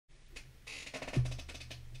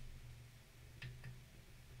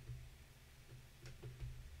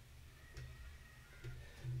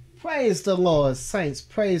Praise the Lord, saints.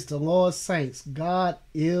 Praise the Lord, saints. God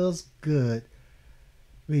is good.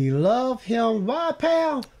 We love him. Why,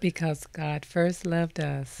 pal? Because God first loved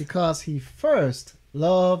us. Because he first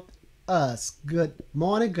loved us. Good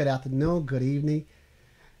morning, good afternoon, good evening,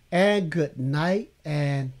 and good night.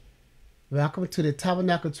 And welcome to the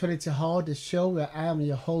Tabernacle Trinity Hall, the show where I am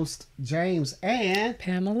your host, James and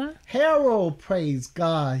Pamela. Harold. Praise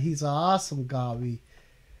God. He's an awesome God. We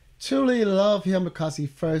truly love him because he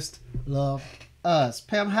first loved us.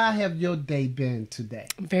 Pam, how have your day been today?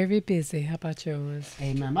 Very busy. How about yours?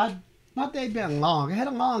 Amen. My day been long. I had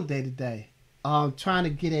a long day today. Trying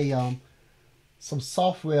to get some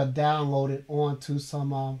software downloaded onto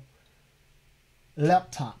some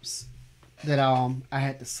laptops that I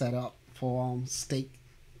had to set up for state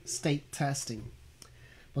testing.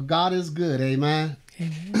 But God is good, amen.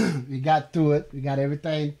 Amen. We got through it. We got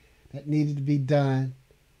everything that needed to be done.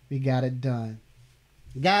 We got it done.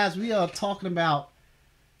 Guys, we are talking about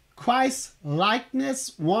Christ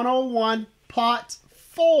Likeness 101 Part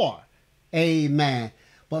 4. Amen.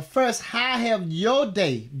 But first, how have your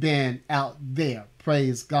day been out there?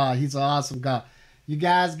 Praise God. He's an awesome God. You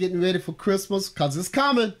guys getting ready for Christmas? Because it's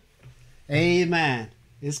coming. Amen.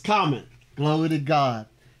 It's coming. Glory to God.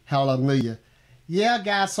 Hallelujah. Yeah,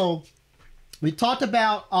 guys, so we talked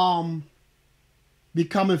about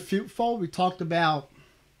becoming fruitful. We talked about,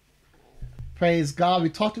 praise God, we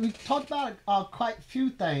talked about quite a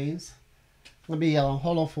few things. Let me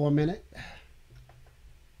hold on for a minute.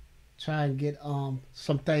 Try and get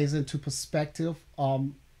some things into perspective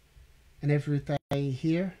and everything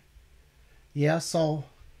here. Yeah, so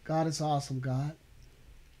God is awesome, God.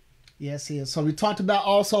 Yes, he is. So we talked about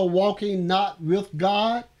also walking not with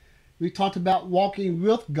God. We talked about walking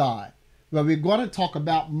with God. Well, we're going to talk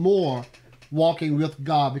about more walking with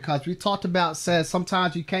God, because we talked about, says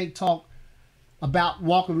sometimes you can't talk about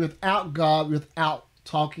walking without God without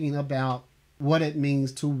talking about what it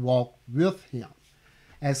means to walk with him.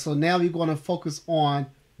 And so now we're going to focus on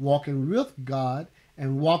walking with God.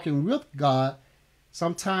 And walking with God,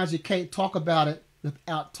 sometimes you can't talk about it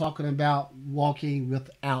without talking about walking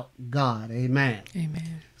without God. Amen.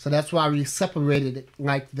 Amen. So that's why we separated it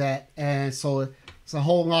like that. And so it's a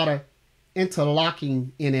whole lot of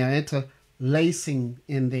interlocking in there, interlacing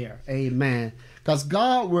in there. Amen. Because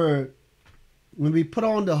God word, when we put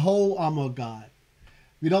on the whole armor of God,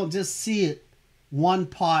 we don't just see it one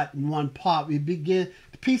part and one part. The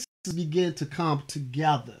pieces begin to come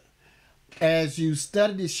together. As you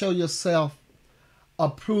study to show yourself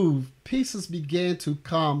approved, pieces begin to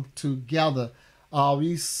come together.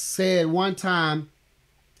 We said one time,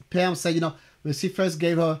 Pam said, when she first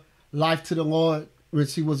gave her life to the Lord, when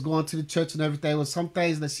she was going to the church and everything, was some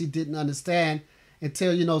things that she didn't understand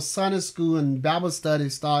until, Sunday school and Bible study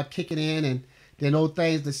started kicking in, and then those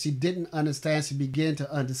things that she didn't understand, she began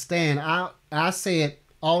to understand. I said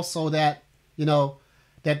also that,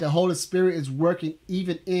 that the Holy Spirit is working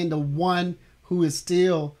even in the one who is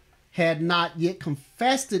still had not yet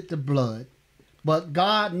confessed the blood, but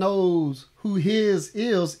God knows who his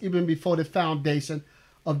is even before the foundation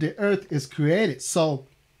of the earth is created. So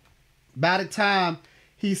by the time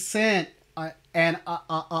he sent an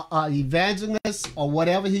evangelist or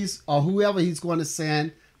whatever whoever he's going to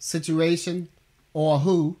send, situation or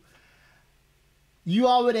who, you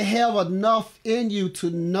already have enough in you to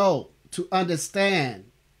know, to understand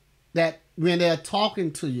that when they're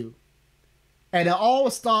talking to you, and it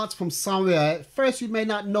always starts from somewhere. At first you may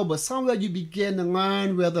not know, but somewhere you begin to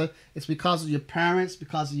learn, whether it's because of your parents,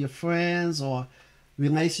 because of your friends, or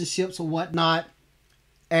relationships or whatnot.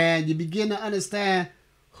 And you begin to understand,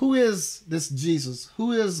 who is this Jesus?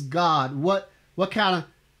 Who is God? What kind of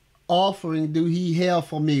offering do he have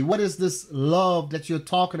for me? What is this love that you're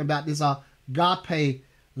talking about? This agape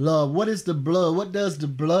love. What is the blood? What does the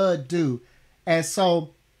blood do? And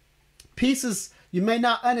so pieces, you may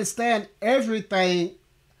not understand everything.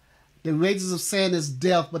 The wages of sin is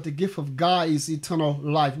death, but the gift of God is eternal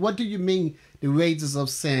life. What do you mean, the wages of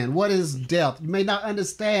sin? What is death? You may not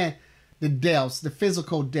understand the deaths, the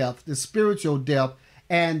physical death, the spiritual death,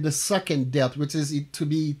 and the second death, which is to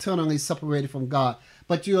be eternally separated from God.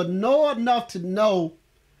 But you'll know enough to know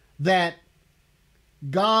that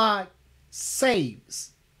God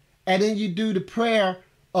saves. And then you do the prayer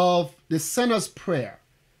of the sinner's prayer.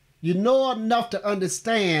 You know enough to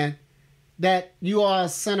understand that you are a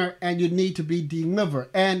sinner and you need to be delivered.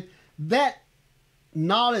 And that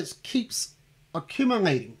knowledge keeps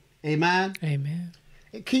accumulating. Amen? Amen.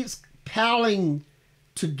 It keeps piling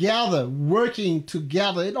together, working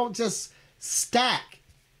together. It don't just stack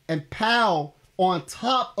and pile on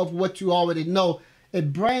top of what you already know.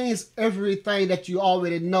 it brings everything that you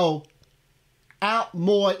already know out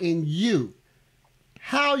more in you.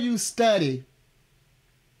 How you study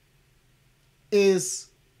it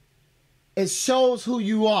shows who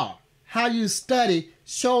you are. How you study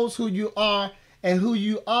shows who you are, and who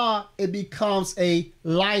you are, it becomes a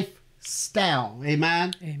lifestyle.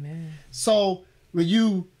 Amen? Amen. So when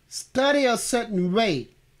you study a certain way,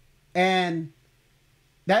 and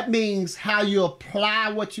that means how you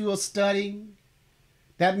apply what you are studying,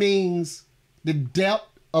 that means the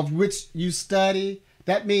depth of which you study,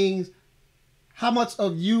 that means how much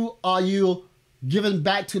of you are you giving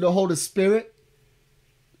back to the Holy Spirit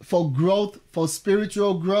for growth, for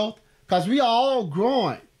spiritual growth, because we are all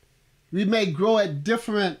growing. We may grow at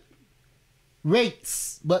different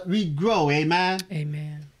rates, but we grow. Amen?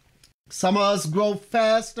 Amen. Some of us grow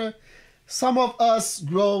faster. Some of us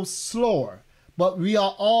grow slower. But we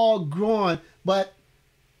are all growing. But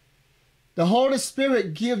the Holy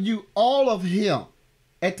Spirit gives you all of Him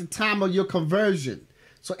at the time of your conversion.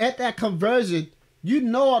 So at that conversion, you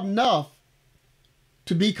know enough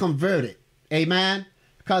to be converted. Amen?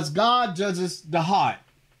 Because God judges the heart.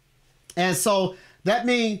 And so that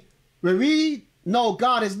means when we know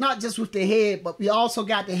God is not just with the head, but we also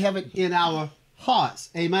got to have it in our hearts.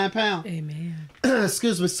 Amen, Pam? Amen.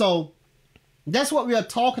 Excuse me. So that's what we are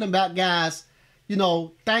talking about, guys. You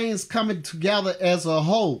know, things coming together as a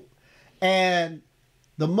whole. And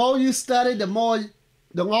the more you study, the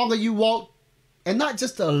longer you walk. And not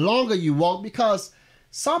just the longer you walk, because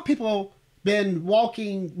some people been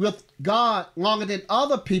walking with God longer than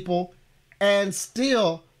other people and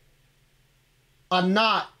still are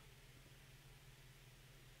not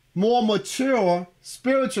more mature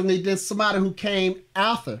spiritually than somebody who came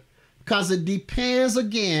after, because it depends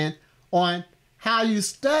again on how you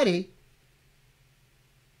study.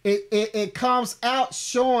 It comes out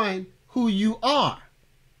showing who you are,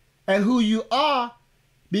 and who you are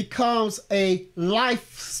becomes a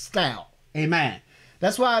lifestyle. Amen.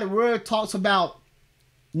 That's why the word talks about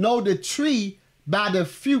know the tree by the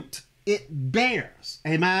fruit it bears.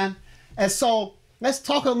 Amen. And so let's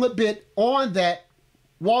talk a little bit on that.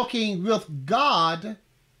 Walking with God,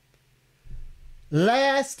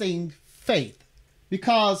 lasting faith,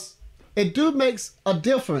 because it do makes a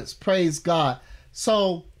difference. Praise God.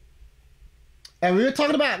 So, and we were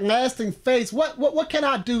talking about lasting faith. What can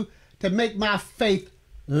I do to make my faith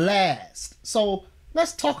last? So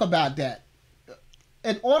let's talk about that.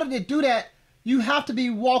 In order to do that, you have to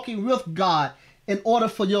be walking with God in order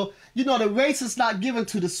for the race is not given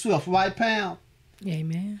to the swift, right, Pam?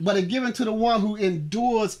 Amen. But it's given to the one who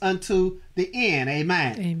endures unto the end.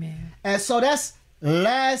 Amen. Amen. And so that's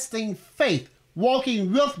lasting faith,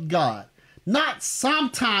 walking with God, not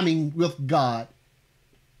sometiming with God,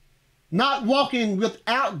 not walking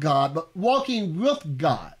without God, but walking with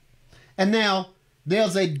God. And now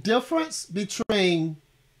there's a difference between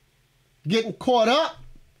getting caught up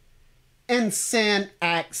in sin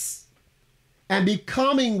acts and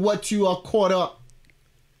becoming what you are caught up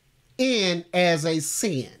in as a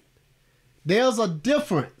sin. There's a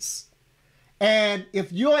difference. And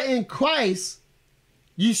if you're in Christ,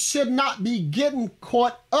 you should not be getting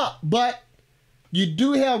caught up, but you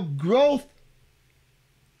do have growth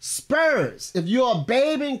spurs. If you're a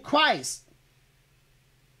babe in Christ,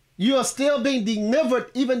 you are still being delivered,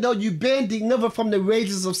 even though you've been delivered from the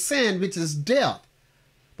wages of sin, which is death.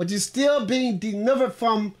 But you're still being delivered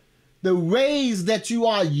from the ways that you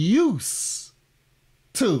are used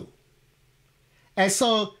to. And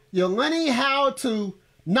so you're learning how to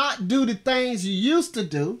not do the things you used to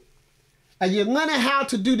do, and you're learning how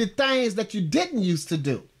to do the things that you didn't used to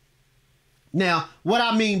do. Now, what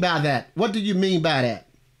I mean by that, what do you mean by that?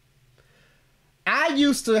 I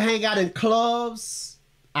used to hang out in clubs.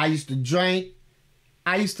 I used to drink.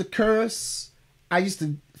 I used to curse. I used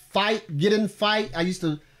to fight, get in fight. I used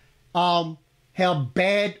to have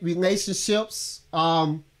bad relationships.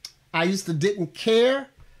 I used to didn't care.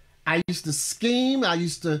 I used to scheme. I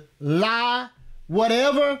used to lie.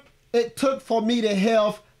 Whatever it took for me to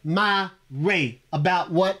have my way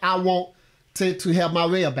about what I want to have my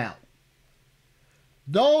way about.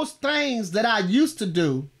 Those things that I used to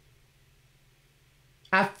do,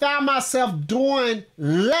 I found myself doing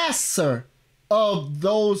lesser of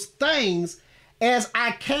those things as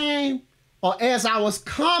I came, or as I was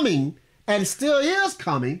coming, and still is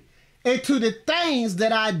coming, into the things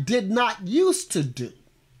that I did not used to do.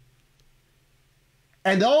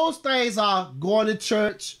 And those things are going to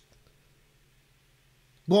church,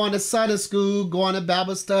 going to Sunday school, going to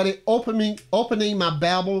Bible study, opening my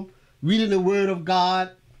Bible, reading the Word of God,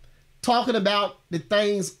 talking about the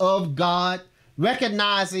things of God,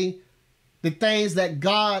 recognizing the things that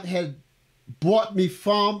God had brought me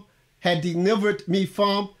from, had delivered me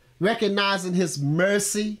from, recognizing his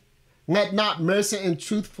mercy. Let not mercy and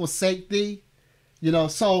truth forsake thee. You know,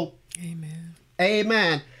 so. Amen.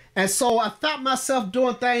 Amen. And so I found myself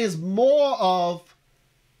doing things more of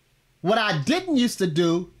what I didn't used to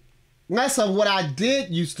do, less of what I did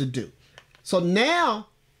used to do. So now,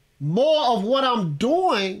 more of what I'm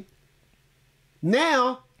doing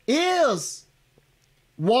now is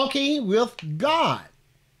walking with God.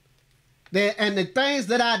 And the things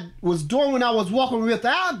that I was doing when I was walking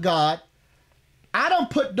without God, I don't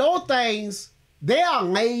put those things, they are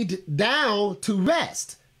laid down to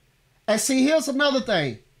rest. And see, here's another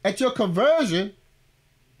thing. At your conversion,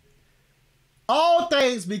 all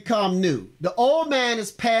things become new. The old man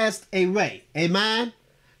is passed away. Amen?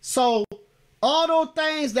 So all those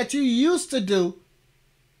things that you used to do,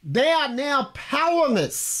 they are now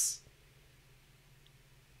powerless.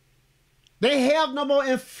 They have no more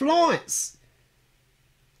influence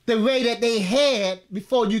the way that they had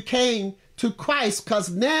before you came to Christ, because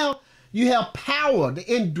now you have power, the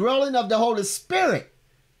indwelling of the Holy Spirit.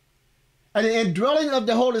 And the indwelling of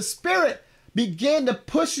the Holy Spirit begin to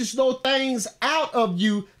push those things out of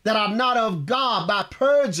you that are not of God by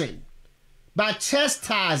purging, by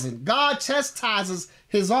chastising. God chastises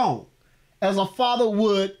his own as a father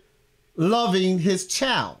would loving his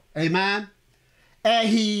child. Amen. And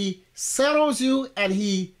he settles you and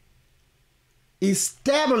he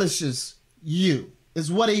establishes you is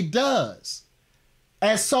what he does.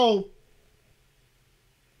 And so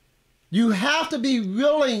you have to be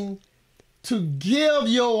willing to give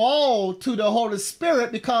your all to the Holy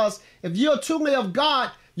Spirit, because if you're truly of God,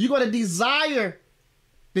 you're going to desire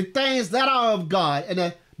the things that are of God.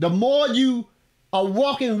 And the more you are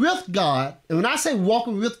walking with God, and when I say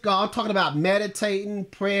walking with God, I'm talking about meditating,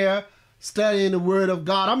 prayer, studying the Word of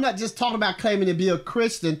God. I'm not just talking about claiming to be a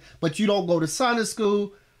Christian, but you don't go to Sunday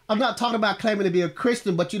school. I'm not talking about claiming to be a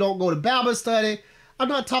Christian, but you don't go to Bible study. I'm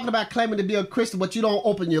not talking about claiming to be a Christian, but you don't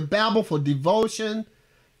open your Bible for devotion.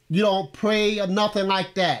 You don't pray or nothing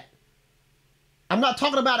like that. I'm not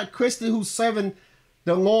talking about a Christian who's serving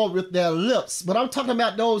the Lord with their lips, but I'm talking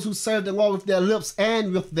about those who serve the Lord with their lips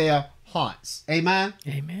and with their hearts. Amen?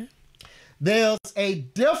 Amen. There's a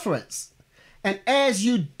difference. And as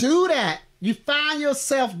you do that, you find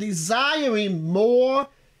yourself desiring more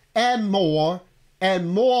and more and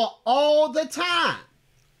more all the time.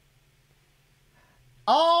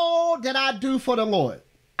 All that I do for the Lord,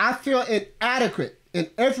 I feel inadequate in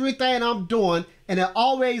everything I'm doing, and it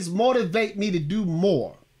always motivates me to do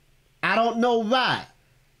more. I don't know why.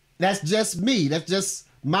 That's just me. That's just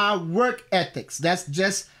my work ethics. That's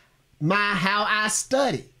just how I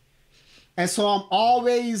study. And so I'm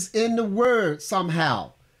always in the Word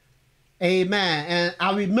somehow. Amen. And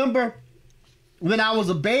I remember when I was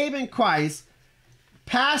a babe in Christ,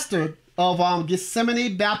 pastor of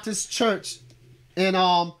Gethsemane Baptist Church in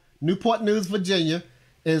Newport News, Virginia,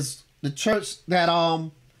 is the church that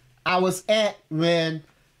I was at when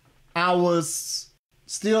I was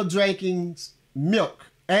still drinking milk.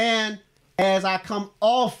 And as I come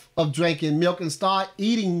off of drinking milk and start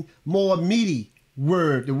eating more meaty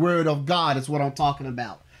word, the Word of God is what I'm talking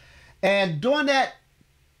about. And during that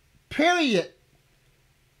period,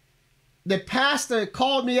 the pastor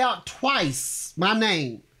called me out twice, my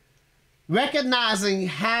name, recognizing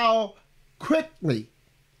how quickly,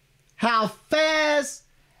 how fast,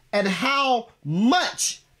 and how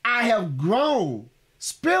much I have grown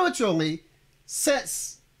spiritually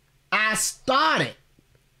since I started.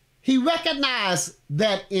 He recognized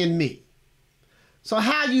that in me. So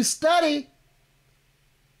how you study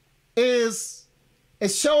is, it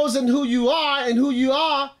shows in who you are, and who you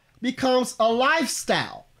are becomes a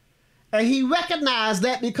lifestyle. And he recognized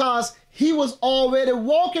that because he was already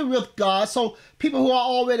walking with God. So people who are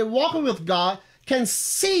already walking with God can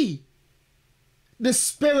see the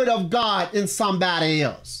Spirit of God in somebody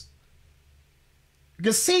else. You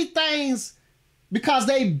can see things because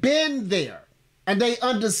they've been there and they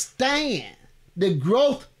understand the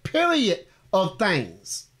growth period of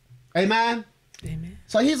things. Amen? Amen.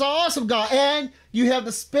 So he's an awesome God. And you have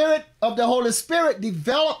the Spirit of the Holy Spirit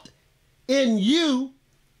developed in you,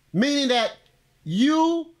 meaning that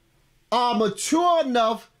you are mature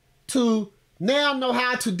enough to now know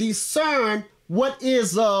how to discern what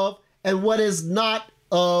is of and what is not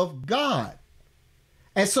of God.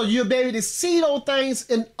 And so you'll be able to see those things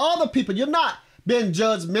in other people. You're not being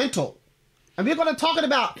judgmental. And we're going to talk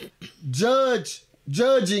about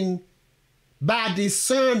judging by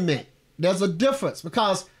discernment. There's a difference,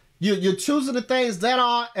 because you're choosing the things that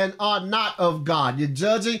are and are not of God. You're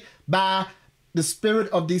judging by the spirit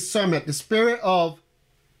of discernment, the spirit of,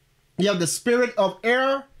 you have the spirit of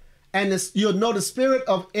error, and you'll know the spirit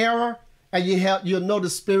of error, and you'll know the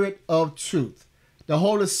spirit of truth. The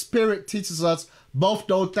Holy Spirit teaches us both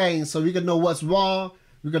those things so we can know what's wrong,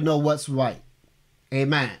 we can know what's right.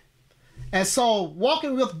 Amen. And so,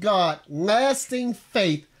 walking with God, lasting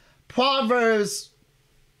faith, Proverbs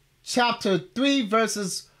chapter 3,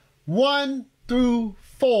 verses 1 through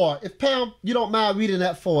 4. If Pam, you don't mind reading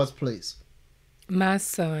that for us, please. My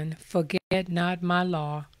son, forget not my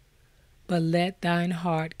law, but let thine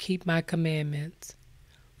heart keep my commandments.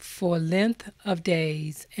 For length of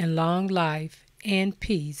days and long life and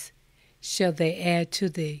peace shall they add to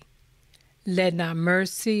thee. Let not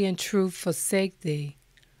mercy and truth forsake thee.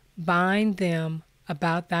 Bind them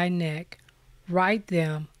about thy neck, write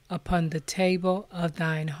them upon the table of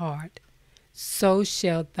thine heart. So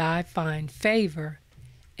shalt thou find favor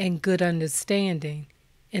and good understanding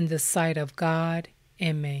in the sight of God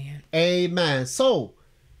and man. Amen. So,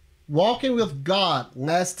 walking with God,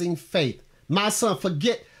 lasting faith. My son,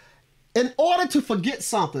 forget. In order to forget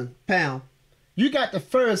something, Pam, you got to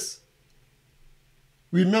first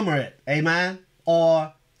remember it. Amen.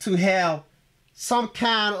 Or to have some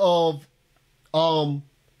kind of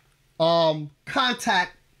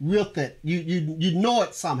contact with it. You know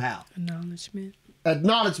it somehow.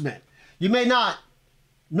 Acknowledgement. You may not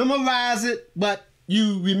memorize it, but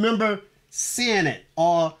you remember seeing it,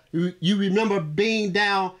 or you remember being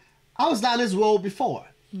down. I was down this road before.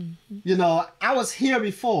 Mm-hmm. You know, I was here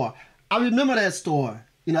before. I remember that store.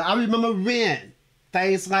 You know, I remember rent,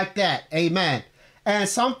 things like that. Amen. And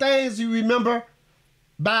some things you remember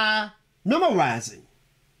by memorizing.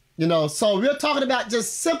 You know, so we're talking about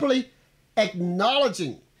just simply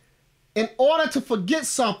acknowledging. In order to forget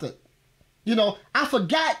something, you know, I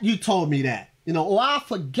forgot you told me that. You know, or I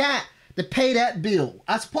forgot to pay that bill.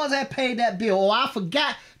 I suppose I paid that bill. Or I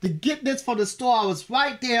forgot to get this from the store. I was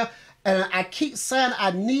right there, and I keep saying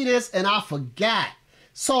I need this, and I forgot.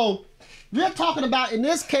 So we're talking about, in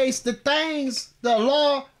this case, the things, the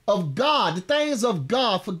law of God, the things of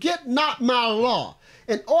God. Forget not my law.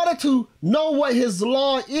 In order to know what his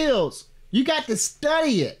law is, you got to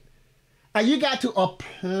study it, and you got to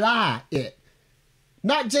apply it.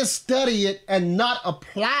 Not just study it and not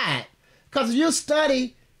apply it. Because if you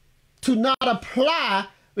study to not apply,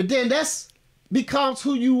 but then that becomes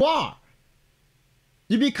who you are.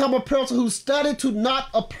 You become a person who studied to not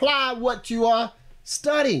apply what you are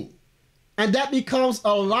studying. And that becomes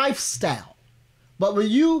a lifestyle. But when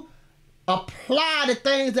you apply the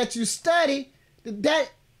things that you study, that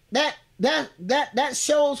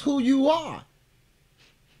shows who you are.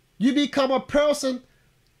 You become a person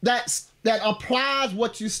that applies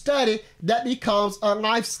what you study. That becomes a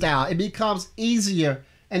lifestyle. It becomes easier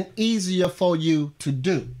and easier for you to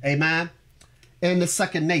do. Amen. In the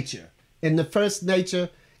second nature, in the first nature,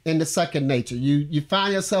 in the second nature, you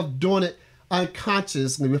find yourself doing it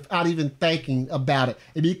unconsciously without even thinking about it.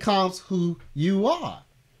 It becomes who you are.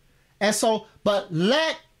 And so, but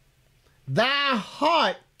let thy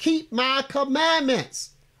heart keep my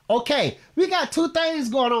commandments. Okay, we got two things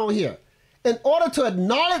going on here. In order to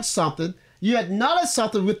acknowledge something, you acknowledge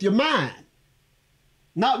something with your mind,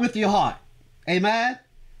 not with your heart. Amen?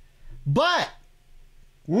 But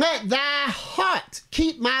let thy heart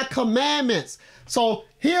keep my commandments. So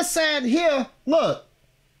he's saying here, look,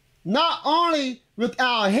 not only with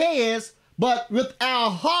our heads, but with our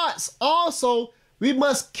hearts also, we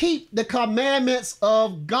must keep the commandments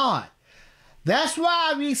of God. That's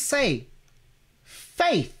why we say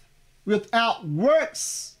faith without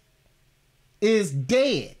works is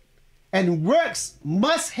dead. And works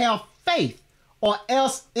must have faith, or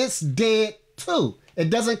else it's dead too. It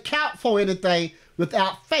doesn't count for anything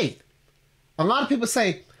without faith. A lot of people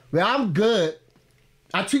say, well, I'm good.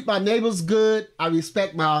 I treat my neighbors good. I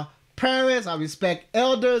respect my parents. I respect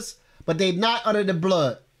elders, but they're not under the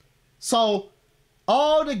blood. So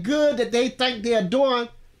all the good that they think they're doing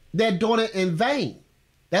it in vain.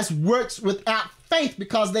 That's works without faith,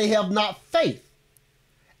 because they have not faith.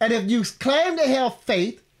 And if you claim to have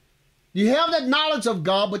faith, you have the knowledge of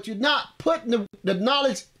God, but you're not putting the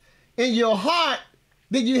knowledge in your heart,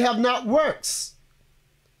 then you have not works.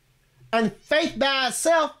 And faith by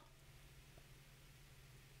itself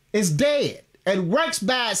is dead, and works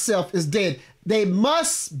by itself is dead. They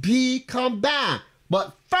must be combined.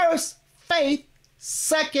 But first faith,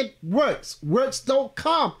 second works. Works don't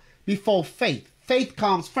come before faith. Faith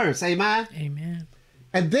comes first. Amen? Amen.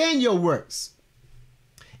 And then your works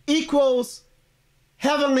equals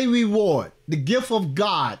heavenly reward, the gift of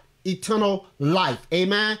God, eternal life.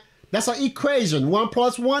 Amen? That's an equation. 1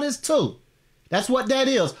 + 1 is 2. That's what that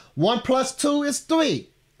is. 1 plus 2 is 3.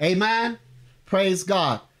 Amen. Praise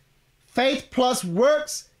God. Faith plus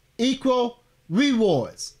works equal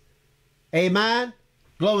rewards. Amen.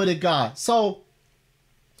 Glory to God. So,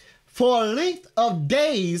 for a length of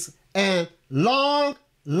days and long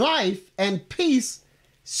life and peace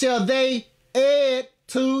shall they add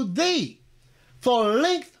to thee. For a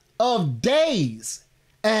length of days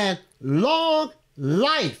and long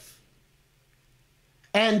life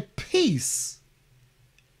and peace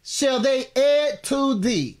shall they add to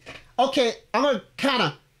thee. Okay, I'm going to kind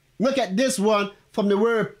of look at this one from the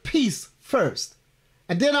word peace first.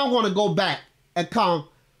 And then I want to go back and come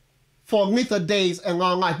for a length of days and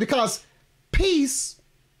long life. Because peace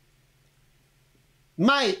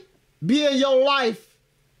might be in your life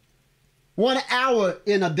 1 hour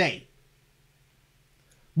in a day.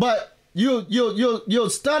 But you're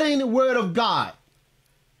studying the Word of God.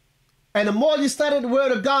 And the more you study the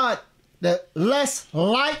Word of God, the less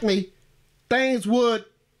likely things would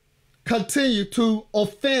continue to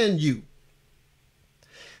offend you.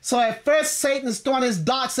 So at first, Satan is throwing his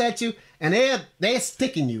darts at you, and they're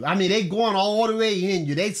sticking you. I mean, they're going all the way in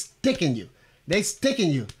you. They're sticking you. They're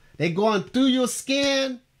sticking you. They're going through your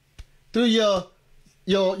skin, through your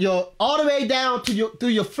all the way down to through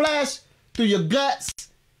your flesh, through your guts,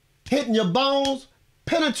 hitting your bones,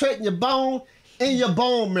 penetrating your bone, in your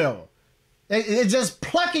bone marrow. It's just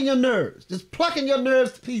plucking your nerves, to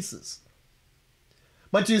pieces.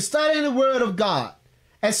 But you're studying the Word of God.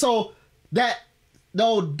 And so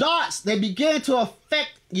those darts, they begin to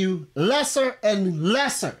affect you lesser and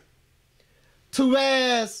lesser. To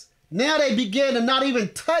as now they begin to not even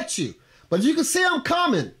touch you. But you can see them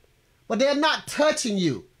coming, but they're not touching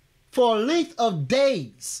you for a length of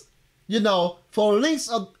days. For a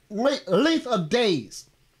length of days.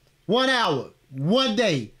 1 hour, 1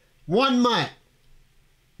 day, 1 month,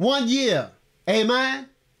 1 year. Amen?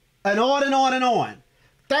 And on and on and on.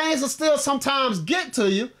 Things will still sometimes get to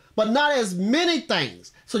you, but not as many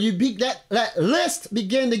things. So that list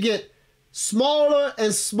begin to get smaller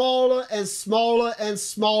and smaller and smaller and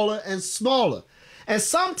smaller and smaller. And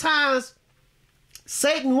sometimes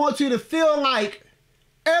Satan wants you to feel like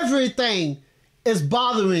everything is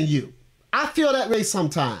bothering you. I feel that way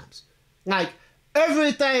sometimes. Like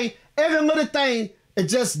everything, every little thing is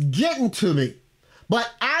just getting to me. But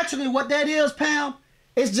actually what that is, Pam,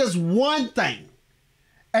 is just one thing.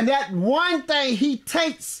 And that one thing he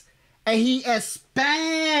takes and he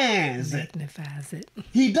expands it. Magnifies it.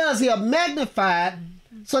 He does. He'll magnify it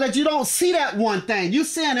so that you don't see that one thing. You're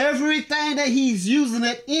seeing everything that he's using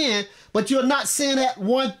it in, but you're not seeing that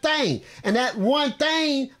one thing. And that one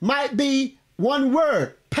thing might be one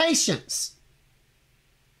word, patience,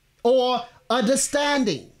 or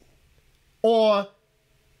understanding, or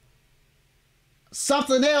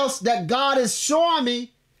something else that God is showing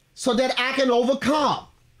me so that I can overcome.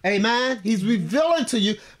 Amen. He's revealing to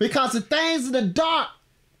you, because the things in the dark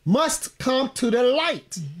must come to the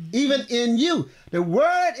light, even in you. The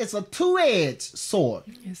word is a two-edged sword.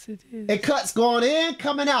 Yes, it is. It cuts going in,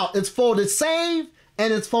 coming out. It's for the saved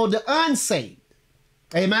and it's for the unsaved.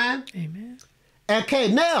 Amen. Amen.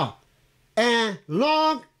 Okay, now, and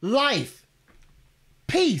long life,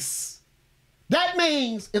 peace. That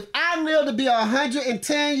means if I live to be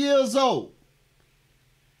 110 years old,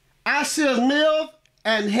 I should live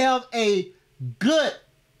and have a good,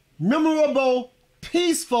 memorable,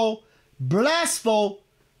 peaceful, blissful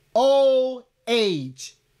old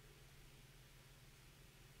age.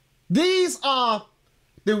 These are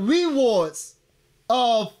the rewards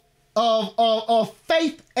of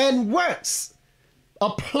faith and works.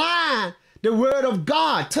 Applying the word of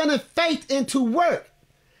God, turning faith into work,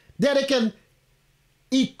 that it can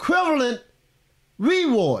equivalent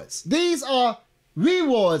rewards. These are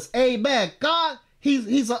rewards. Amen. God,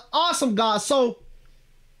 He's an awesome God. So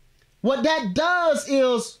what that does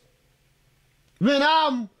is, when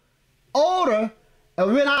I'm older,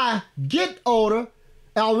 and when I get older,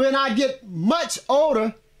 and when I get much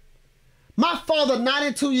older, my father,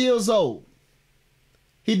 92 years old,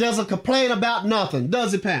 he doesn't complain about nothing,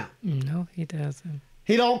 does he, Pam? No, he doesn't.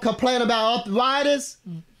 He don't complain about arthritis.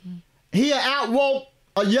 He'll outwork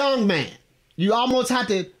a young man. You almost have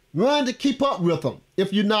to run to keep up with him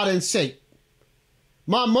if you're not in shape.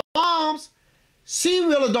 My mom's, she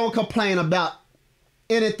really don't complain about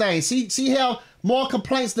anything. She have more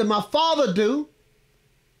complaints than my father do.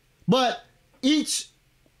 But each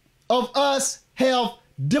of us have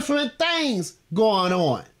different things going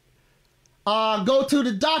on. Go to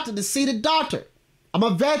the doctor to see the doctor. I'm a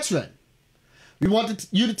veteran. We want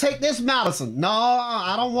you to take this medicine. No,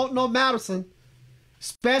 I don't want no medicine.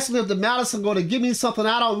 Especially if the medicine going to give me something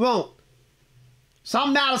I don't want.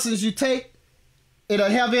 Some medicines you take, it'll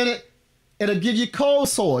have in it, it'll give you cold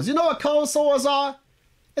sores. You know what cold sores are?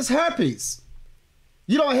 It's herpes.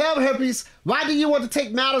 You don't have herpes. Why do you want to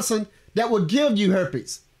take medicine that will give you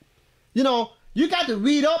herpes? You know, you got to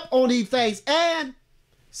read up on these things. And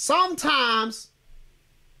sometimes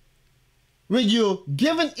when you're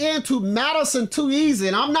giving in to medicine too easy,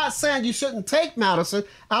 and I'm not saying you shouldn't take medicine.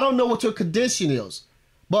 I don't know what your condition is.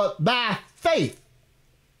 But by faith,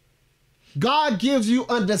 God gives you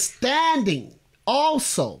understanding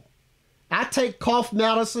also. I take cough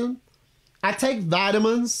medicine. I take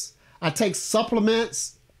vitamins. I take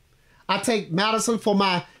supplements. I take medicine for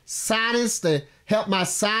my sinus to help my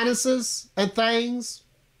sinuses and things.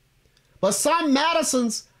 But some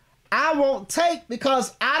medicines I won't take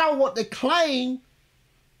because I don't want to claim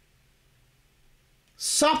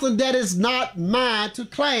something that is not mine to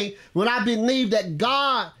claim when I believe that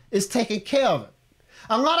God is taking care of it.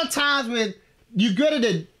 A lot of times when you're ready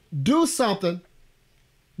to do something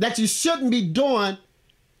that you shouldn't be doing,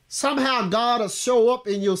 somehow God will show up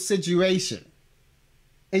in your situation,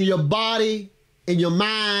 in your body, in your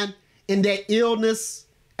mind, in that illness,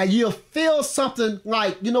 and you'll feel something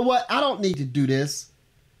like, you know what, I don't need to do this.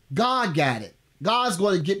 God got it. God's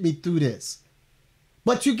going to get me through this.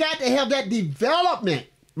 But you got to have that development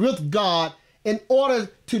with God in order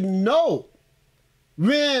to know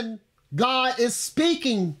when God is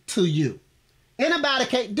speaking to you. Anybody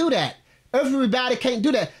can't do that. Everybody can't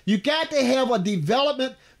do that. You got to have a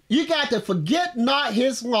development. You got to forget not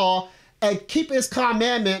his law and keep his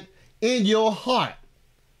commandment in your heart.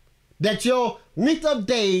 That your length of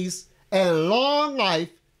days and long life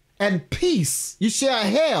and peace you shall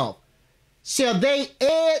have, shall they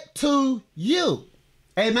add to you.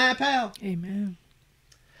 Amen, pal? Amen.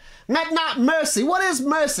 Let not mercy. What is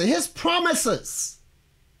mercy? His promises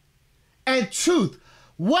and truth.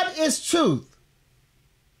 What is truth?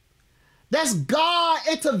 That's God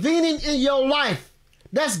intervening in your life.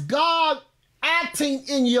 That's God acting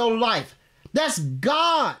in your life. That's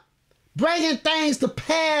God bringing things to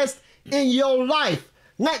pass in your life.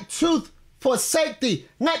 Let truth forsake thee.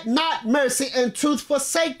 Let not mercy and truth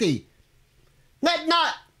forsake thee. Let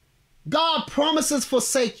not God promises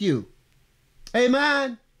forsake you.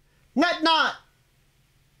 Amen. Let not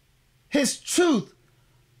his truth,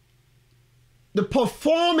 the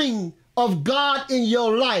performing of God in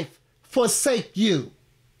your life, forsake you.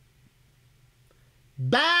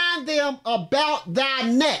 Bind them about thy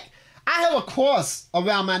neck. I have a cross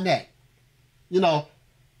around my neck. You know,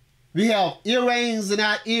 we have earrings in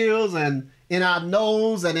our ears and in our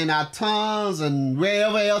nose and in our tongues and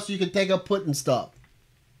wherever else you can take up putting stuff.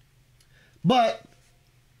 But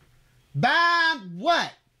bind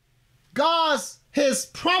what? His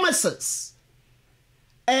promises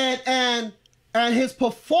and his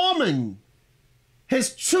performing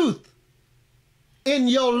his truth in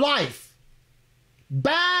your life.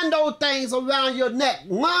 Bind those things around your neck.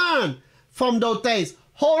 Learn from those things.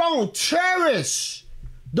 Hold on. Cherish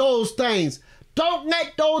those things. Don't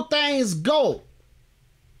let those things go.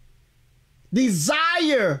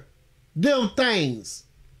 Desire them things.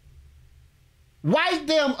 Write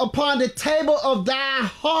them upon the table of thy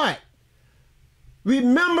heart.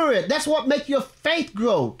 Remember it. That's what makes your faith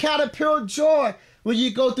grow. Count it pure joy when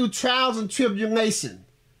you go through trials and tribulation.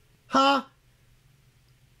 Huh?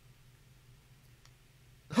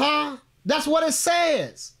 That's what it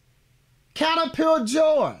says. Count it pure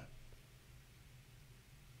joy.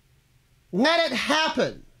 Let it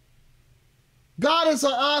happen. God is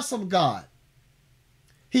an awesome God.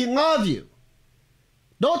 He loves you.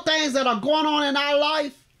 Those things that are going on in our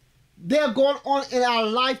life, they're going on in our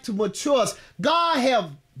life to mature us. God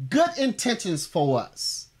have good intentions for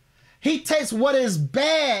us. He takes what is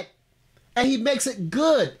bad and he makes it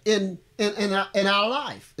good in our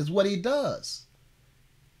life, is what he does.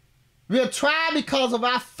 We're tried because of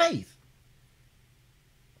our faith.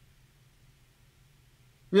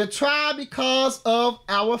 We're tried because of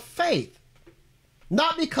our faith,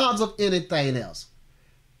 not because of anything else.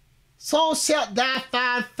 So shalt thou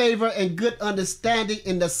find favor and good understanding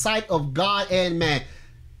in the sight of God and man.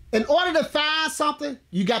 In order to find something,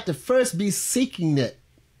 you got to first be seeking it.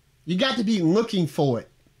 You got to be looking for it.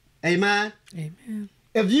 Amen? Amen.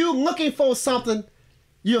 If you're looking for something,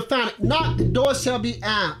 you'll find it. Knock, the door shall be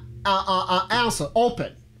answered,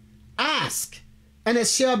 open. Ask, and it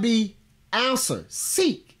shall be answered.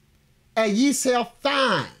 Seek, and ye shall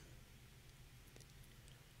find.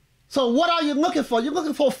 So what are you looking for? You're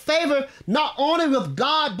looking for favor not only with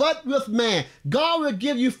God, but with man. God will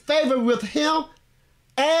give you favor with him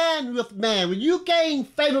and with man. When you gain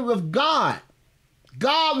favor with God,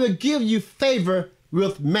 God will give you favor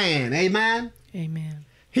with man. Amen? Amen.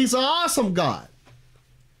 He's an awesome God.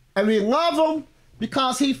 And we love him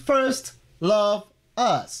because he first loved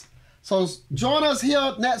us. So join us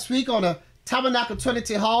here next week on the Tabernacle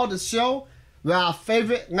Trinity Hall, the show where our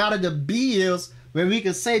favorite letter, the B, is, where we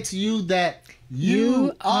can say to you that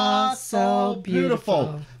you are so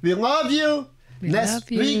beautiful. We love you. Next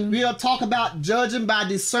week, we'll talk about judging by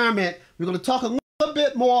discernment. We're going to talk a little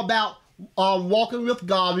bit more about walking with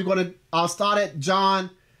God. We're going to start at John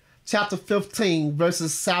chapter 15,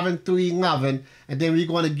 verses 7 through 11. And then we're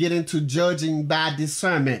going to get into judging by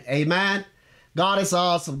discernment. Amen. God is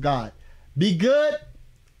awesome, God. Be good.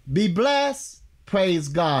 Be blessed. Praise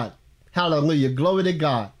God. Hallelujah. Glory to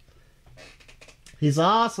God. He's an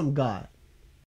awesome God.